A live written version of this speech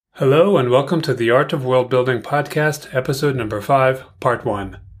Hello and welcome to the Art of World Building podcast, episode number 5, part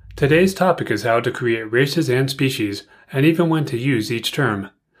 1. Today's topic is how to create races and species, and even when to use each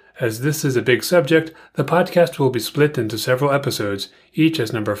term. As this is a big subject, the podcast will be split into several episodes, each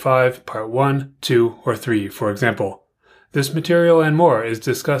as number 5, part 1, 2, or 3, for example. This material and more is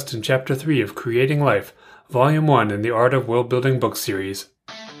discussed in Chapter 3 of Creating Life, Volume 1 in the Art of World Building book series.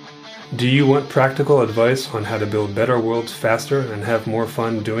 Do you want practical advice on how to build better worlds faster and have more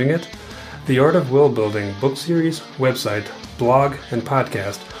fun doing it? The Art of World Building book series, website, blog, and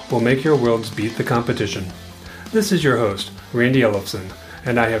podcast will make your worlds beat the competition. This is your host, Randy Ellefson,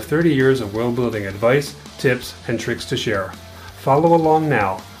 and I have 30 years of world building advice, tips, and tricks to share. Follow along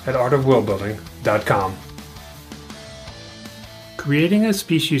now at artofworldbuilding.com. Creating a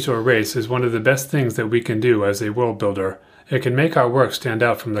species or race is one of the best things that we can do as a world builder. It can make our work stand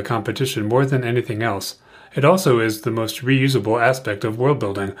out from the competition more than anything else. It also is the most reusable aspect of world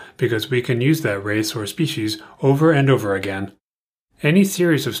building because we can use that race or species over and over again. Any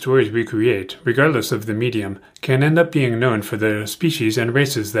series of stories we create, regardless of the medium, can end up being known for the species and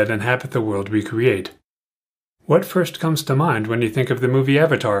races that inhabit the world we create. What first comes to mind when you think of the movie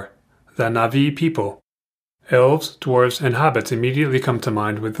Avatar? The Na'vi people. Elves, dwarves, and hobbits immediately come to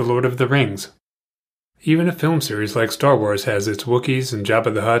mind with The Lord of the Rings. Even a film series like Star Wars has its Wookiees and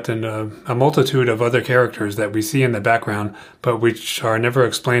Jabba the Hutt and a multitude of other characters that we see in the background, but which are never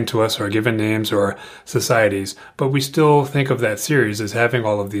explained to us or given names or societies. But we still think of that series as having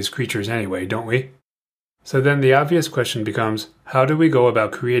all of these creatures anyway, don't we? So then the obvious question becomes, how do we go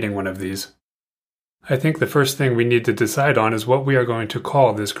about creating one of these? I think the first thing we need to decide on is what we are going to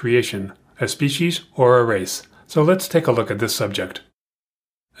call this creation, a species or a race. So let's take a look at this subject.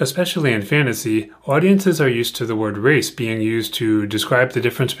 Especially in fantasy, audiences are used to the word race being used to describe the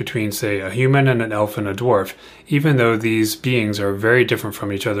difference between, say, a human and an elf and a dwarf, even though these beings are very different from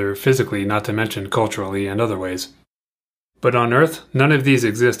each other physically, not to mention culturally and other ways. But on Earth, none of these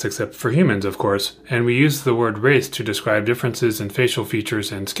exist except for humans, of course, and we use the word race to describe differences in facial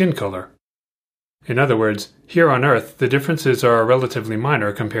features and skin color. In other words, here on Earth, the differences are relatively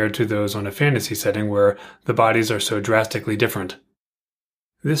minor compared to those on a fantasy setting where the bodies are so drastically different.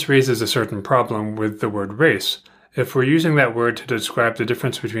 This raises a certain problem with the word race. If we're using that word to describe the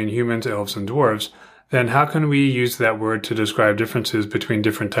difference between humans, elves, and dwarves, then how can we use that word to describe differences between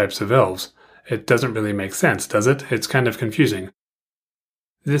different types of elves? It doesn't really make sense, does it? It's kind of confusing.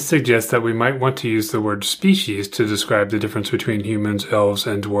 This suggests that we might want to use the word species to describe the difference between humans, elves,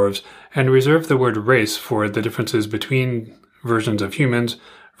 and dwarves, and reserve the word race for the differences between versions of humans,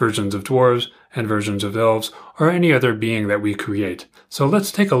 versions of dwarves, and versions of elves, or any other being that we create. So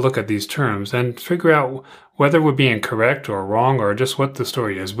let's take a look at these terms and figure out whether we're being correct or wrong or just what the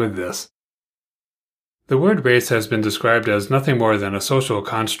story is with this. The word race has been described as nothing more than a social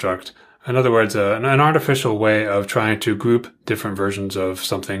construct. In other words, an artificial way of trying to group different versions of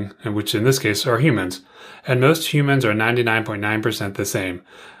something, which in this case are humans. And most humans are 99.9% the same.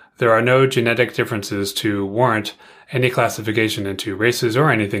 There are no genetic differences to warrant any classification into races or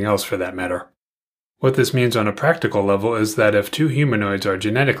anything else for that matter. What this means on a practical level is that if two humanoids are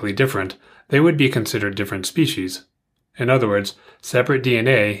genetically different, they would be considered different species. In other words, separate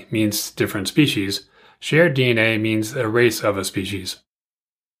DNA means different species. Shared DNA means a race of a species.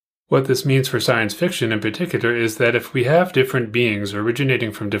 What this means for science fiction in particular is that if we have different beings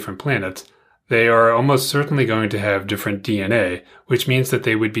originating from different planets, they are almost certainly going to have different DNA, which means that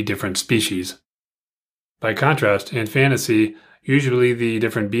they would be different species. By contrast, in fantasy, usually the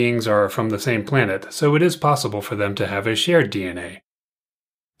different beings are from the same planet, so it is possible for them to have a shared DNA.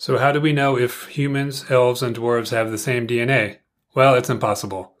 So how do we know if humans, elves, and dwarves have the same DNA? Well, it's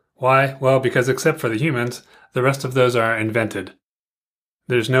impossible. Why? Well, because except for the humans, the rest of those are invented.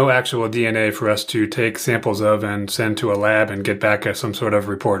 There's no actual DNA for us to take samples of and send to a lab and get back some sort of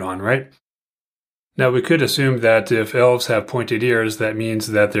report on, right? Now, we could assume that if elves have pointed ears, that means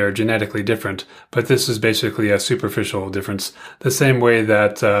that they're genetically different, but this is basically a superficial difference, the same way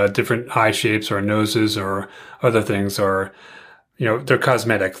that different eye shapes or noses or other things are, they're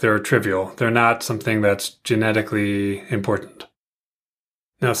cosmetic, they're trivial, they're not something that's genetically important.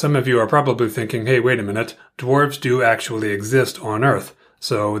 Now, some of you are probably thinking, hey, wait a minute, dwarves do actually exist on Earth,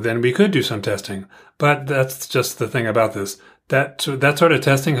 so then we could do some testing, but that's just the thing about this. That sort of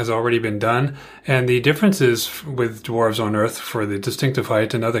testing has already been done, and the differences with dwarves on Earth for the distinctive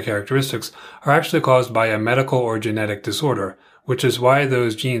height and other characteristics are actually caused by a medical or genetic disorder, which is why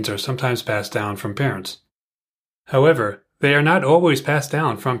those genes are sometimes passed down from parents. However, they are not always passed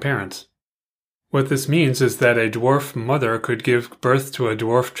down from parents. What this means is that a dwarf mother could give birth to a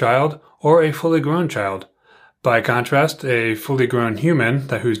dwarf child or a fully grown child, By contrast, a fully grown human,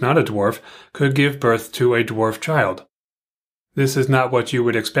 who's not a dwarf, could give birth to a dwarf child. This is not what you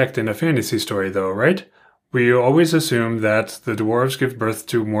would expect in a fantasy story, though, right? We always assume that the dwarves give birth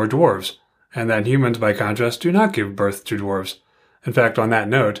to more dwarves, and that humans, by contrast, do not give birth to dwarves. In fact, on that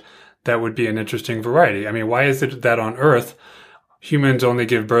note, that would be an interesting variety. I mean, why is it that on Earth, humans only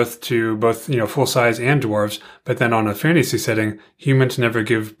give birth to both, full-size and dwarves, but then on a fantasy setting, humans never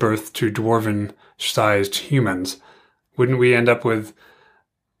give birth to dwarven-sized humans? Wouldn't we end up with,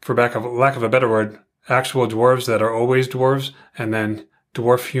 for lack of a better word, actual dwarves that are always dwarves, and then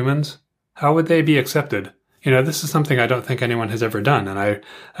dwarf humans? How would they be accepted? This is something I don't think anyone has ever done, and I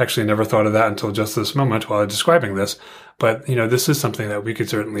actually never thought of that until just this moment while describing this. But, this is something that we could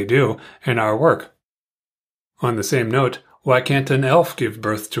certainly do in our work. On the same note, why can't an elf give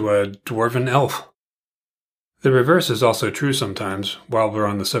birth to a dwarven elf? The reverse is also true sometimes, while we're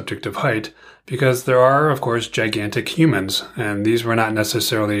on the subject of height, because there are, of course, gigantic humans, and these were not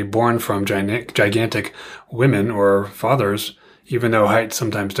necessarily born from gigantic women or fathers, even though height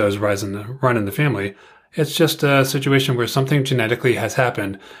sometimes does run in the family. It's just a situation where something genetically has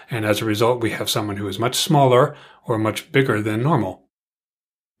happened, and as a result we have someone who is much smaller or much bigger than normal.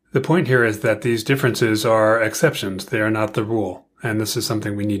 The point here is that these differences are exceptions, they are not the rule, and this is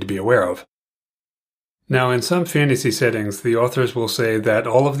something we need to be aware of. Now, in some fantasy settings, the authors will say that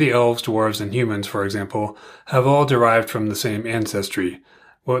all of the elves, dwarves, and humans, for example, have all derived from the same ancestry.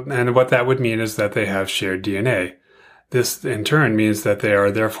 And what that would mean is that they have shared DNA. This, in turn, means that they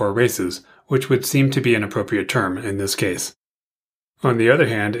are therefore races, which would seem to be an appropriate term in this case. On the other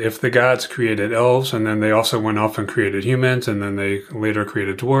hand, if the gods created elves, and then they also went off and created humans, and then they later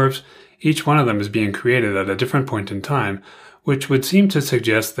created dwarves, each one of them is being created at a different point in time, which would seem to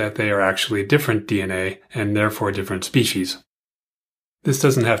suggest that they are actually different DNA, and therefore different species. This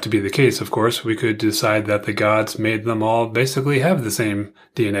doesn't have to be the case, of course. We could decide that the gods made them all basically have the same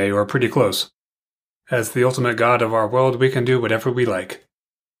DNA, or pretty close. As the ultimate god of our world, we can do whatever we like.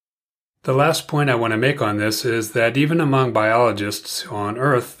 The last point I want to make on this is that even among biologists on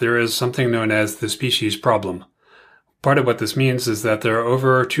Earth, there is something known as the species problem. Part of what this means is that there are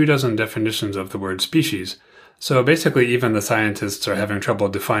over 24 definitions of the word species, so basically even the scientists are having trouble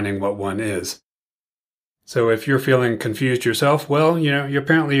defining what one is. So if you're feeling confused yourself, well,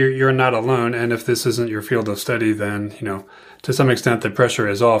 you're not alone, and if this isn't your field of study, then, to some extent the pressure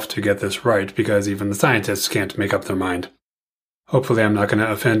is off to get this right, because even the scientists can't make up their mind. Hopefully I'm not going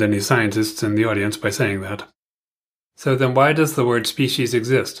to offend any scientists in the audience by saying that. So then why does the word species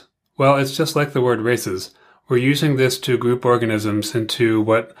exist? Well, it's just like the word races. We're using this to group organisms into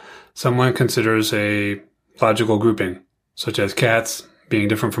what someone considers a logical grouping, such as cats being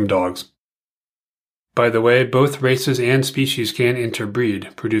different from dogs. By the way, both races and species can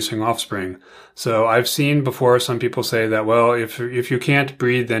interbreed, producing offspring. So I've seen before some people say that, well, if you can't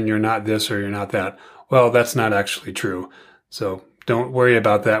breed, then you're not this or you're not that. Well, that's not actually true. So don't worry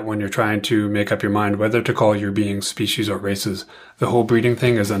about that when you're trying to make up your mind whether to call your beings species or races. The whole breeding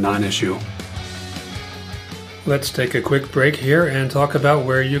thing is a non-issue. Let's take a quick break here and talk about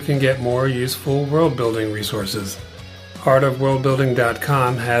where you can get more useful world-building resources.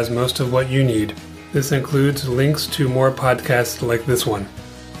 Artofworldbuilding.com has most of what you need. This includes links to more podcasts like this one.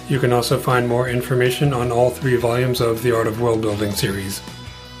 You can also find more information on all 3 volumes of the Art of World Building series.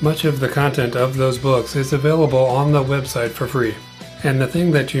 Much of the content of those books is available on the website for free. And the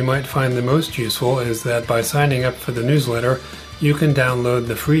thing that you might find the most useful is that by signing up for the newsletter, you can download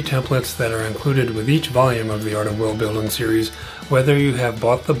the free templates that are included with each volume of the Art of World Building series, whether you have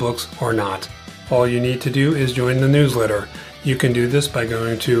bought the books or not. All you need to do is join the newsletter. You can do this by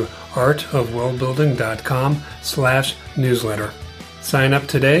going to artofworldbuilding.com/newsletter. Sign up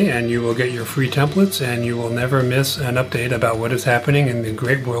today and you will get your free templates and you will never miss an update about what is happening in the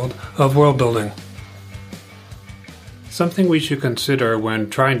great world of world building. Something we should consider when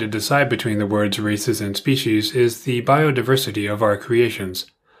trying to decide between the words races and species is the biodiversity of our creations.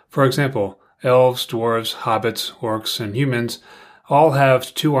 For example, elves, dwarves, hobbits, orcs, and humans all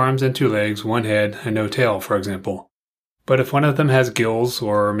have 2 arms and 2 legs, 1 head, and no tail, for example. But if one of them has gills,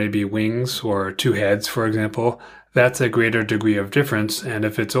 or maybe wings, or 2 heads, for example, that's a greater degree of difference, and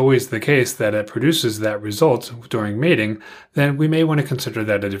if it's always the case that it produces that result during mating, then we may want to consider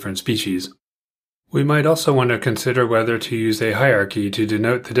that a different species. We might also want to consider whether to use a hierarchy to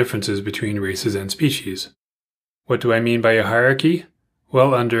denote the differences between races and species. What do I mean by a hierarchy?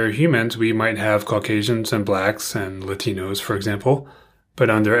 Well, under humans we might have Caucasians and blacks and Latinos, for example. But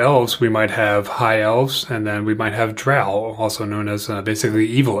under elves, we might have high elves, and then we might have drow, also known as basically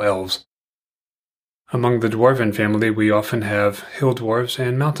evil elves. Among the dwarven family, we often have hill dwarves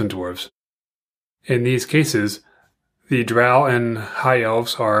and mountain dwarves. In these cases, the Drow and High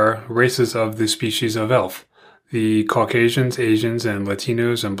Elves are races of the species of elf. The Caucasians, Asians, and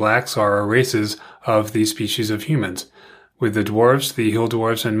Latinos and Blacks are races of the species of humans. With the Dwarves, the Hill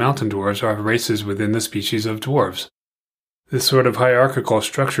Dwarves and Mountain Dwarves are races within the species of dwarves. This sort of hierarchical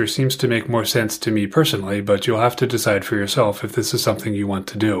structure seems to make more sense to me personally, but you'll have to decide for yourself if this is something you want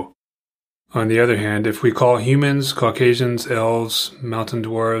to do. On the other hand, if we call humans, Caucasians, Elves, Mountain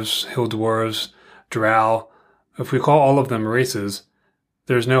Dwarves, Hill Dwarves, Drow, if we call all of them races,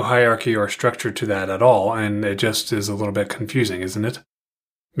 there's no hierarchy or structure to that at all, and it just is a little bit confusing, isn't it?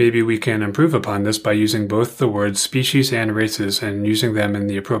 Maybe we can improve upon this by using both the words species and races and using them in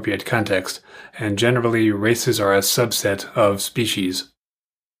the appropriate context, and generally races are a subset of species.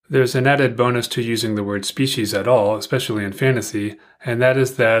 There's an added bonus to using the word species at all, especially in fantasy, and that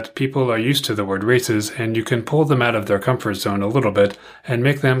is that people are used to the word races, and you can pull them out of their comfort zone a little bit and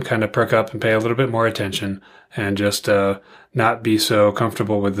make them kind of perk up and pay a little bit more attention and just not be so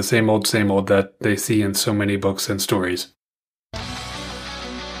comfortable with the same old that they see in so many books and stories.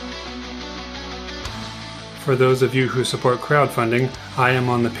 For those of you who support crowdfunding, I am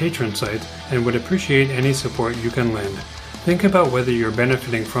on the Patreon site and would appreciate any support you can lend. Think about whether you're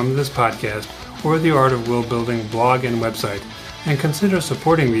benefiting from this podcast or the Art of World Building blog and website, and consider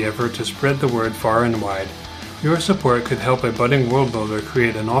supporting the effort to spread the word far and wide. Your support could help a budding world builder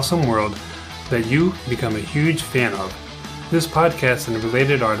create an awesome world that you become a huge fan of. This podcast and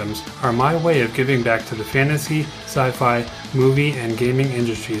related items are my way of giving back to the fantasy, sci-fi, movie, and gaming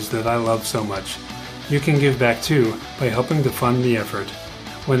industries that I love so much. You can give back too by helping to fund the effort.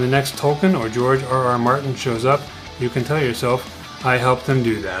 When the next Tolkien or George R.R. Martin shows up, you can tell yourself, I helped them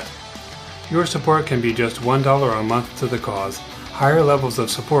do that. Your support can be just $1 a month to the cause. Higher levels of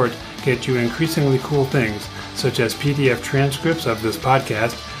support get you increasingly cool things, such as PDF transcripts of this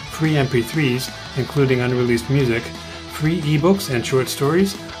podcast, free MP3s, including unreleased music, free ebooks and short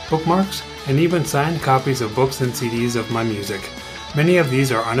stories, bookmarks, and even signed copies of books and CDs of my music. Many of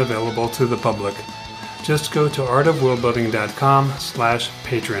these are unavailable to the public. Just go to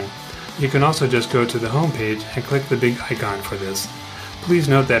artofworldbuilding.com/patron. You can also just go to the homepage and click the big icon for this. Please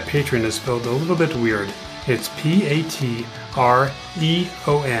note that patron is spelled a little bit weird. It's Patreon.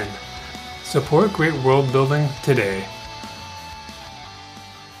 Support great world building today.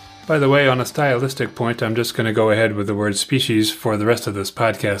 By the way, on a stylistic point, I'm just going to go ahead with the word species for the rest of this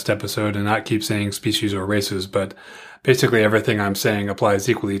podcast episode and not keep saying species or races, but basically everything I'm saying applies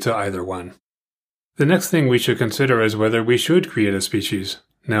equally to either one. The next thing we should consider is whether we should create a species.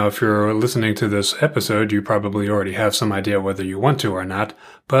 Now, if you're listening to this episode, you probably already have some idea whether you want to or not,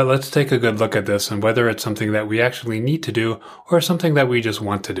 but let's take a good look at this and whether it's something that we actually need to do or something that we just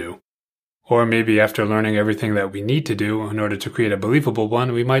want to do. Or maybe after learning everything that we need to do in order to create a believable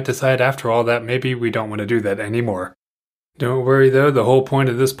one, we might decide after all that maybe we don't want to do that anymore. Don't worry though, the whole point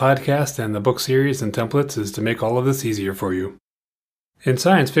of this podcast and the book series and templates is to make all of this easier for you. In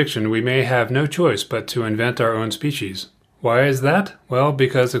science fiction, we may have no choice but to invent our own species. Why is that? Well,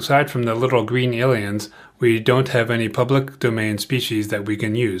 because aside from the little green aliens, we don't have any public domain species that we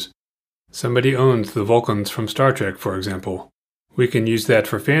can use. Somebody owns the Vulcans from Star Trek, for example. We can use that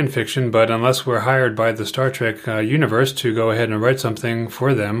for fan fiction, but unless we're hired by the Star Trek universe to go ahead and write something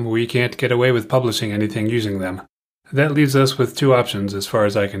for them, we can't get away with publishing anything using them. That leaves us with two options as far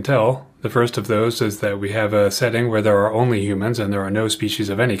as I can tell. The first of those is that we have a setting where there are only humans and there are no species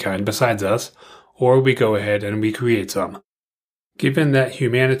of any kind besides us, or we go ahead and we create some. Given that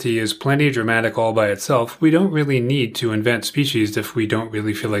humanity is plenty dramatic all by itself, we don't really need to invent species if we don't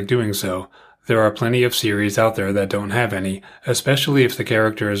really feel like doing so. There are plenty of series out there that don't have any, especially if the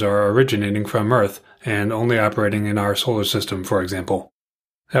characters are originating from Earth and only operating in our solar system, for example.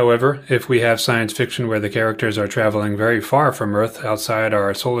 However, if we have science fiction where the characters are traveling very far from Earth outside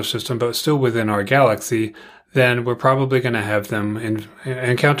our solar system but still within our galaxy, then we're probably going to have them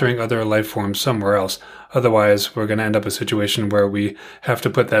encountering other life forms somewhere else. Otherwise, we're going to end up in a situation where we have to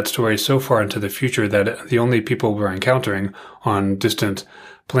put that story so far into the future that the only people we're encountering on distant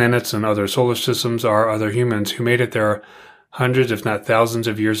planets and other solar systems are other humans who made it there hundreds, if not thousands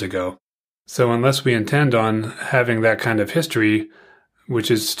of years ago. So unless we intend on having that kind of history,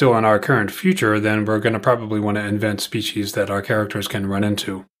 which is still in our current future, then we're going to probably want to invent species that our characters can run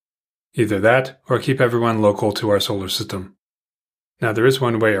into. Either that, or keep everyone local to our solar system. Now there is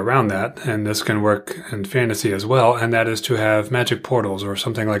one way around that, and this can work in fantasy as well, and that is to have magic portals or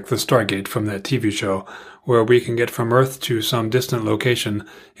something like the Stargate from that TV show, where we can get from Earth to some distant location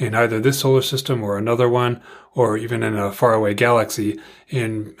in either this solar system or another one, or even in a faraway galaxy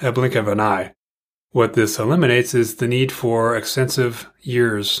in a blink of an eye. What this eliminates is the need for extensive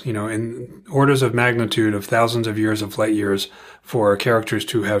years, in orders of magnitude of thousands of years of light years for characters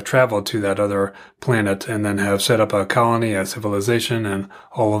to have traveled to that other planet and then have set up a colony, a civilization, and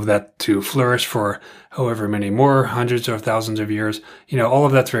all of that to flourish for however many more hundreds of thousands of years. All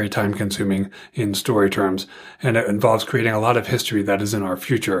of that's very time consuming in story terms, and it involves creating a lot of history that is in our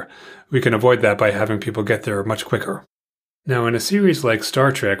future. We can avoid that by having people get there much quicker. Now, in a series like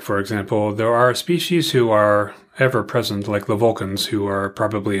Star Trek, for example, there are species who are ever present, like the Vulcans, who are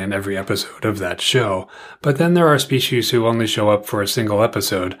probably in every episode of that show. But then there are species who only show up for a single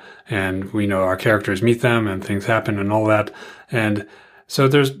episode, and we know our characters meet them and things happen and all that. And so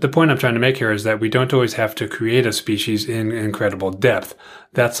the point I'm trying to make here is that we don't always have to create a species in incredible depth.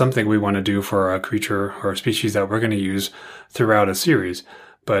 That's something we want to do for a creature or a species that we're going to use throughout a series.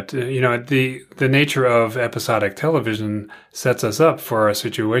 But, the nature of episodic television sets us up for a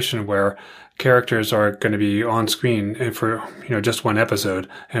situation where characters are going to be on screen for, just one episode,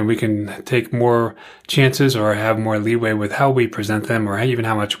 and we can take more chances or have more leeway with how we present them or even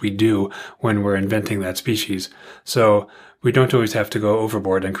how much we do when we're inventing that species. So we don't always have to go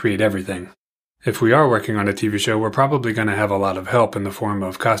overboard and create everything. If we are working on a TV show, we're probably going to have a lot of help in the form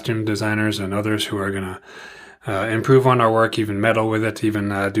of costume designers and others who are going to improve on our work, even meddle with it, even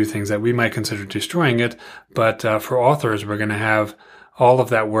do things that we might consider destroying it. But for authors, we're going to have all of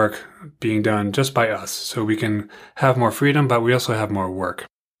that work being done just by us. So we can have more freedom, but we also have more work.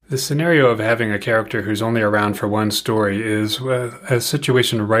 The scenario of having a character who's only around for one story is a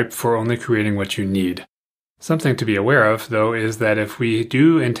situation ripe for only creating what you need. Something to be aware of, though, is that if we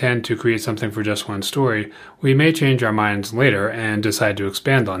do intend to create something for just one story, we may change our minds later and decide to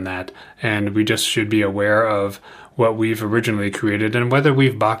expand on that, and we just should be aware of what we've originally created and whether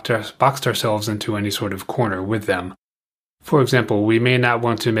we've boxed ourselves into any sort of corner with them. For example, we may not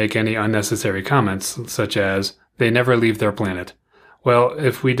want to make any unnecessary comments, such as, "They never leave their planet." Well,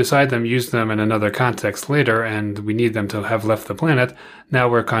 if we decide to use them in another context later and we need them to have left the planet, now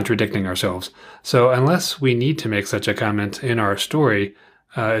we're contradicting ourselves. So unless we need to make such a comment in our story,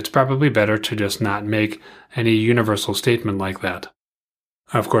 it's probably better to just not make any universal statement like that.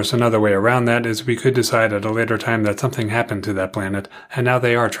 Of course, another way around that is we could decide at a later time that something happened to that planet, and now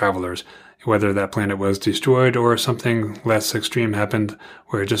they are travelers, whether that planet was destroyed or something less extreme happened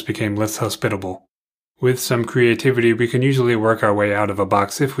where it just became less hospitable. With some creativity, we can usually work our way out of a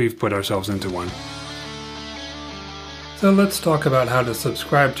box if we've put ourselves into one. So let's talk about how to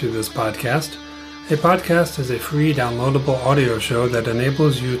subscribe to this podcast. A podcast is a free downloadable audio show that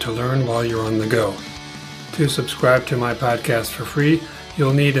enables you to learn while you're on the go. To subscribe to my podcast for free,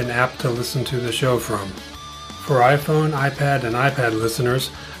 you'll need an app to listen to the show from. For iPhone, iPad, and iPad listeners,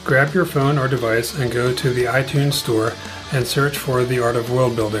 grab your phone or device and go to the iTunes Store and search for The Art of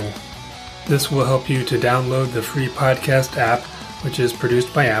World Building. This will help you to download the free podcast app, which is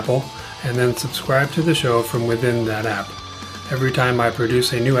produced by Apple, and then subscribe to the show from within that app. Every time I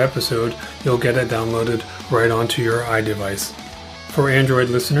produce a new episode, you'll get it downloaded right onto your iDevice. For Android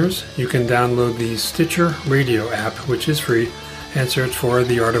listeners, you can download the Stitcher Radio app, which is free, and search for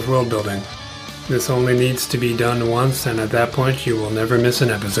The Art of World Building. This only needs to be done once, and at that point you will never miss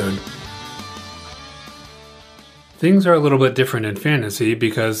an episode. Things are a little bit different in fantasy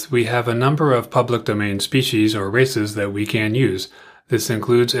because we have a number of public domain species or races that we can use. This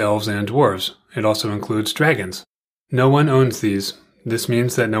includes elves and dwarves. It also includes dragons. No one owns these. This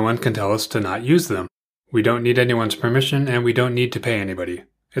means that no one can tell us to not use them. We don't need anyone's permission and we don't need to pay anybody.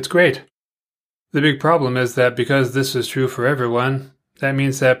 It's great. The big problem is that because this is true for everyone, that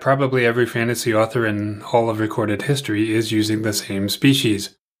means that probably every fantasy author in all of recorded history is using the same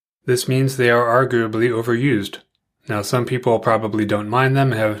species. This means they are arguably overused. Now, some people probably don't mind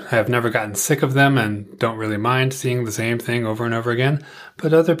them, have never gotten sick of them, and don't really mind seeing the same thing over and over again,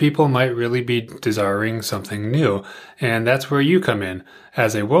 but other people might really be desiring something new, and that's where you come in.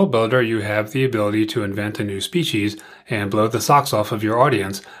 As a world builder, you have the ability to invent a new species and blow the socks off of your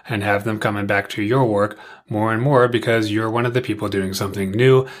audience and have them coming back to your work more and more because you're one of the people doing something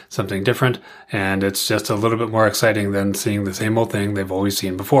new, something different, and it's just a little bit more exciting than seeing the same old thing they've always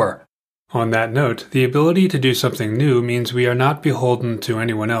seen before. On that note, the ability to do something new means we are not beholden to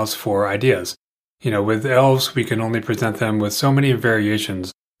anyone else for ideas. With elves, we can only present them with so many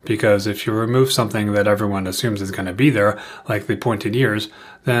variations, because if you remove something that everyone assumes is going to be there, like the pointed ears,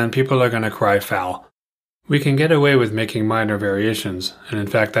 then people are going to cry foul. We can get away with making minor variations, and in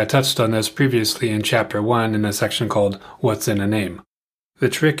fact I touched on this previously in Chapter 1 in a section called What's in a Name. The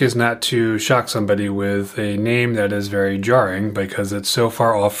trick is not to shock somebody with a name that is very jarring because it's so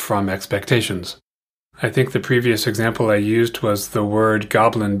far off from expectations. I think the previous example I used was the word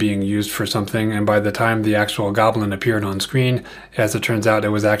goblin being used for something, and by the time the actual goblin appeared on screen, as it turns out, it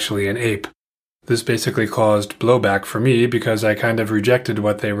was actually an ape. This basically caused blowback for me because I kind of rejected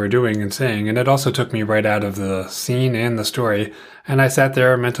what they were doing and saying, and it also took me right out of the scene and the story, and I sat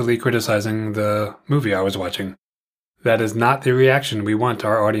there mentally criticizing the movie I was watching. That is not the reaction we want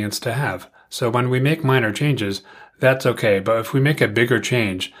our audience to have. So when we make minor changes, that's okay, but if we make a bigger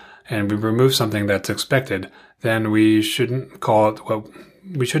change and we remove something that's expected, then we shouldn't call it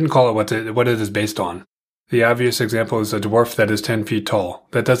what it is based on. The obvious example is a dwarf that is 10 feet tall.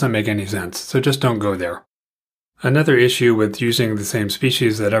 That doesn't make any sense, so just don't go there. Another issue with using the same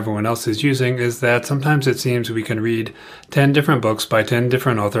species that everyone else is using is that sometimes it seems we can read 10 different books by 10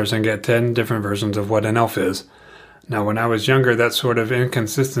 different authors and get 10 different versions of what an elf is. Now, when I was younger, that sort of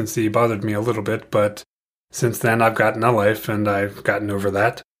inconsistency bothered me a little bit, but since then I've gotten a life and I've gotten over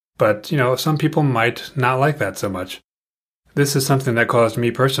that. But, some people might not like that so much. This is something that caused me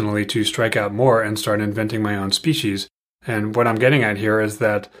personally to strike out more and start inventing my own species. And what I'm getting at here is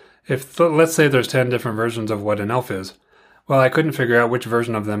that let's say there's 10 different versions of what an elf is. Well, I couldn't figure out which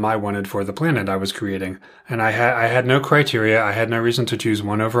version of them I wanted for the planet I was creating. And I had no criteria, I had no reason to choose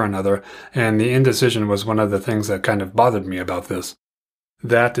one over another, and the indecision was one of the things that kind of bothered me about this.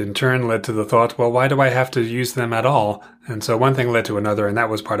 That, in turn, led to the thought, well, why do I have to use them at all? And so one thing led to another, and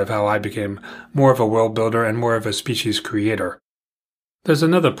that was part of how I became more of a world builder and more of a species creator. There's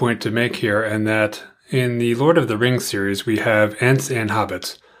another point to make here, and that in the Lord of the Rings series, we have Ents and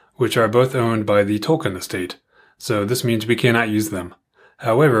Hobbits, which are both owned by the Tolkien estate. So this means we cannot use them.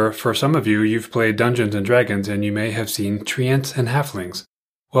 However, for some of you, you've played Dungeons & Dragons, and you may have seen Treants and Halflings.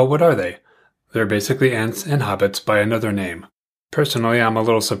 Well, what are they? They're basically Ents and Hobbits by another name. Personally, I'm a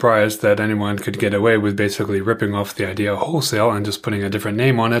little surprised that anyone could get away with basically ripping off the idea wholesale and just putting a different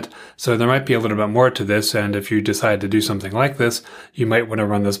name on it, so there might be a little bit more to this, and if you decide to do something like this, you might want to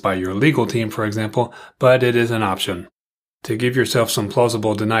run this by your legal team, for example, but it is an option. To give yourself some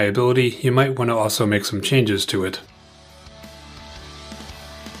plausible deniability, you might want to also make some changes to it.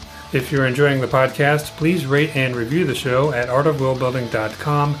 If you're enjoying the podcast, please rate and review the show at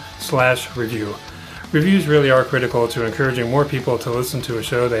artofworldbuilding.com/review. Reviews really are critical to encouraging more people to listen to a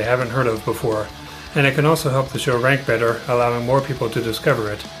show they haven't heard of before, and it can also help the show rank better, allowing more people to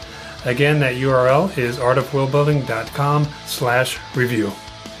discover it. Again, that URL is artofworldbuilding.com/review.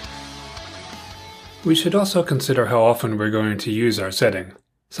 We should also consider how often we're going to use our setting.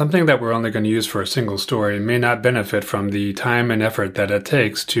 Something that we're only going to use for a single story may not benefit from the time and effort that it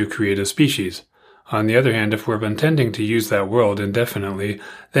takes to create a species. On the other hand, if we're intending to use that world indefinitely,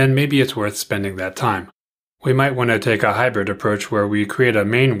 then maybe it's worth spending that time. We might want to take a hybrid approach where we create a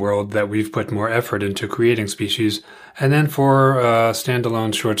main world that we've put more effort into creating species, and then for a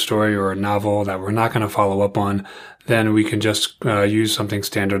standalone short story or a novel that we're not going to follow up on, then we can just use something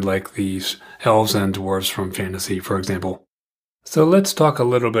standard like these elves and dwarves from fantasy, for example. So let's talk a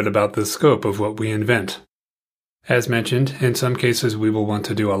little bit about the scope of what we invent. As mentioned, in some cases we will want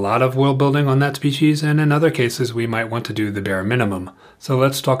to do a lot of world building on that species, and in other cases we might want to do the bare minimum. So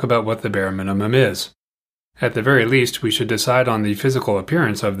let's talk about what the bare minimum is. At the very least, we should decide on the physical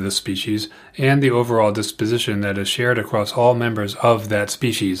appearance of this species and the overall disposition that is shared across all members of that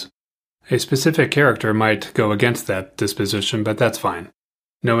species. A specific character might go against that disposition, but that's fine.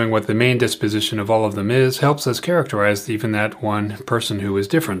 Knowing what the main disposition of all of them is helps us characterize even that one person who is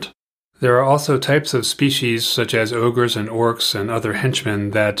different. There are also types of species such as ogres and orcs and other henchmen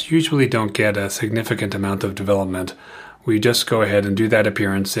that usually don't get a significant amount of development. We just go ahead and do that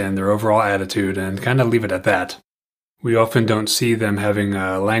appearance and their overall attitude and kind of leave it at that. We often don't see them having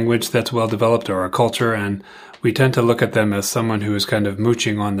a language that's well developed or a culture, and we tend to look at them as someone who is kind of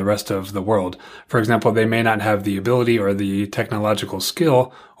mooching on the rest of the world. For example, they may not have the ability or the technological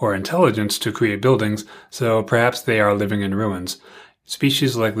skill or intelligence to create buildings, so perhaps they are living in ruins.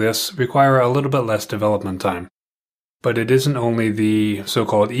 Species like this require a little bit less development time. But it isn't only the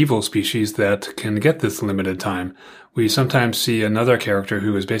so-called evil species that can get this limited time. We sometimes see another character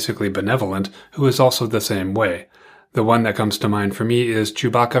who is basically benevolent, who is also the same way. The one that comes to mind for me is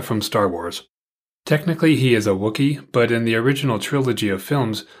Chewbacca from Star Wars. Technically he is a Wookiee, but in the original trilogy of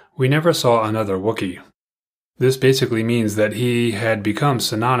films, we never saw another Wookiee. This basically means that he had become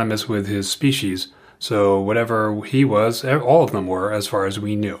synonymous with his species, so whatever he was, all of them were, as far as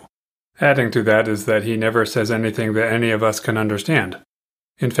we knew. Adding to that is that he never says anything that any of us can understand.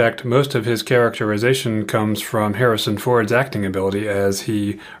 In fact, most of his characterization comes from Harrison Ford's acting ability as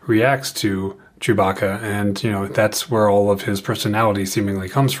he reacts to Chewbacca, and, that's where all of his personality seemingly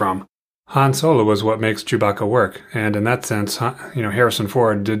comes from. Han Solo is what makes Chewbacca work, and in that sense, Harrison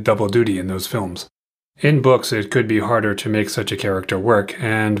Ford did double duty in those films. In books, it could be harder to make such a character work,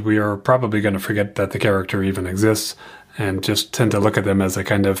 and we are probably going to forget that the character even exists, and just tend to look at them as a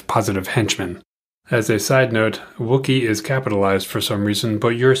kind of positive henchman. As a side note, Wookiee is capitalized for some reason,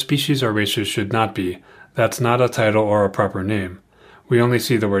 but your species or races should not be. That's not a title or a proper name. We only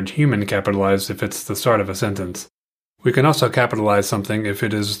see the word human capitalized if it's the start of a sentence. We can also capitalize something if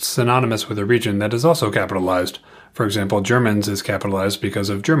it is synonymous with a region that is also capitalized. For example, Germans is capitalized because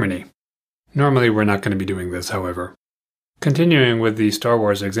of Germany. Normally, we're not going to be doing this, however. Continuing with the Star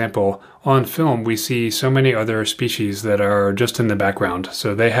Wars example, on film we see so many other species that are just in the background,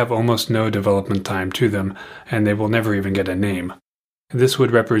 so they have almost no development time to them, and they will never even get a name. This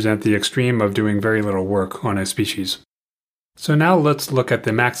would represent the extreme of doing very little work on a species. So now let's look at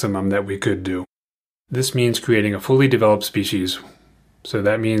the maximum that we could do. This means creating a fully developed species. So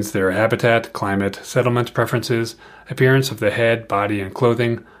that means their habitat, climate, settlement preferences, appearance of the head, body, and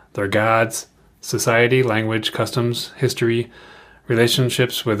clothing, their gods, society, language, customs, history,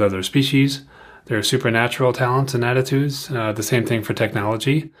 relationships with other species, their supernatural talents and attitudes, the same thing for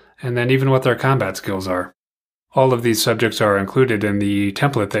technology, and then even what their combat skills are. All of these subjects are included in the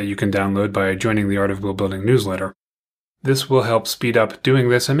template that you can download by joining the Art of World Building newsletter. This will help speed up doing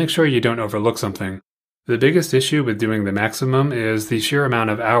this and make sure you don't overlook something. The biggest issue with doing the maximum is the sheer amount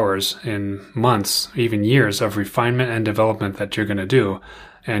of hours in months, even years of refinement and development that you're going to do.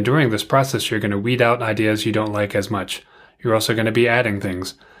 And during this process, you're going to weed out ideas you don't like as much. You're also going to be adding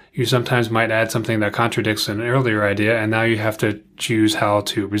things. You sometimes might add something that contradicts an earlier idea, and now you have to choose how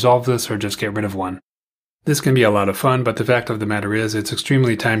to resolve this or just get rid of one. This can be a lot of fun, but the fact of the matter is it's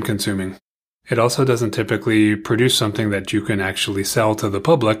extremely time-consuming. It also doesn't typically produce something that you can actually sell to the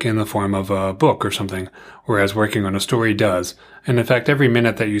public in the form of a book or something, whereas working on a story does. And in fact, every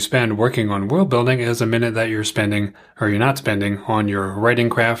minute that you spend working on world building is a minute that you're spending, or you're not spending, on your writing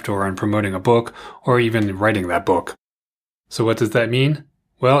craft or on promoting a book, or even writing that book. So what does that mean?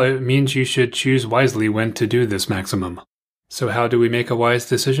 Well, it means you should choose wisely when to do this maximum. So how do we make a wise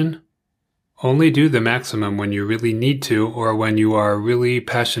decision? Only do the maximum when you really need to, or when you are really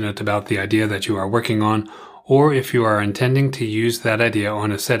passionate about the idea that you are working on, or if you are intending to use that idea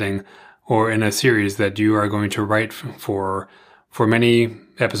on a setting or in a series that you are going to write for many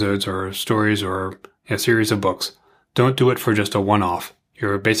episodes or stories or a series of books. Don't do it for just a one-off.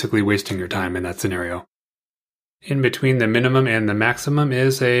 You're basically wasting your time in that scenario. In between the minimum and the maximum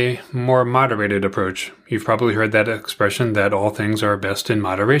is a more moderated approach. You've probably heard that expression that all things are best in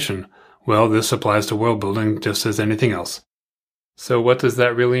moderation. Well, this applies to world building just as anything else. So what does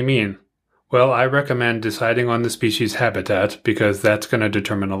that really mean? Well, I recommend deciding on the species habitat because that's going to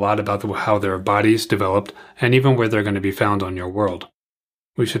determine a lot about how their bodies developed and even where they're going to be found on your world.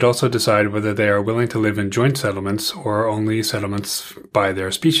 We should also decide whether they are willing to live in joint settlements or only settlements by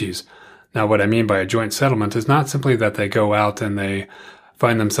their species. Now, what I mean by a joint settlement is not simply that they go out and they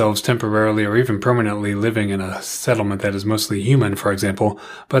find themselves temporarily or even permanently living in a settlement that is mostly human, for example,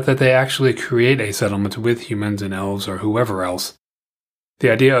 but that they actually create a settlement with humans and elves or whoever else. The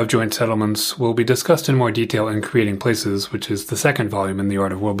idea of joint settlements will be discussed in more detail in Creating Places, which is the second volume in the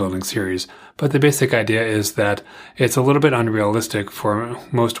Art of World Building series, but the basic idea is that it's a little bit unrealistic for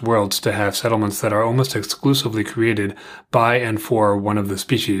most worlds to have settlements that are almost exclusively created by and for one of the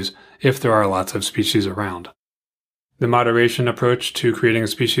species, if there are lots of species around. The moderation approach to creating a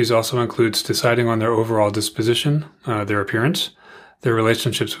species also includes deciding on their overall disposition, their appearance, their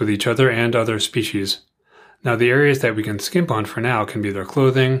relationships with each other and other species. Now, the areas that we can skimp on for now can be their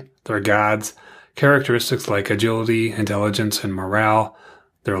clothing, their gods, characteristics like agility, intelligence, and morale,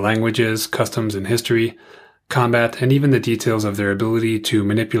 their languages, customs, and history, combat, and even the details of their ability to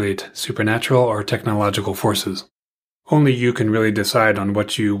manipulate supernatural or technological forces. Only you can really decide on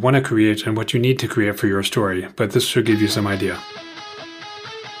what you want to create and what you need to create for your story, but this should give you some idea.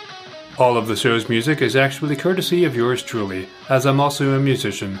 All of the show's music is actually courtesy of yours truly, as I'm also a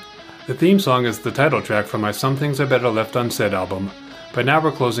musician. The theme song is the title track from my Some Things Are Better Left Unsaid album, but now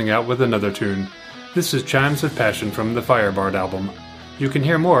we're closing out with another tune. This is Chimes of Passion from the Firebard album. You can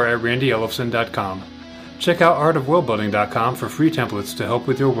hear more at randyellefson.com. Check out artofworldbuilding.com for free templates to help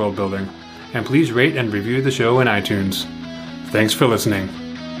with your world building. And please rate and review the show in iTunes. Thanks for listening.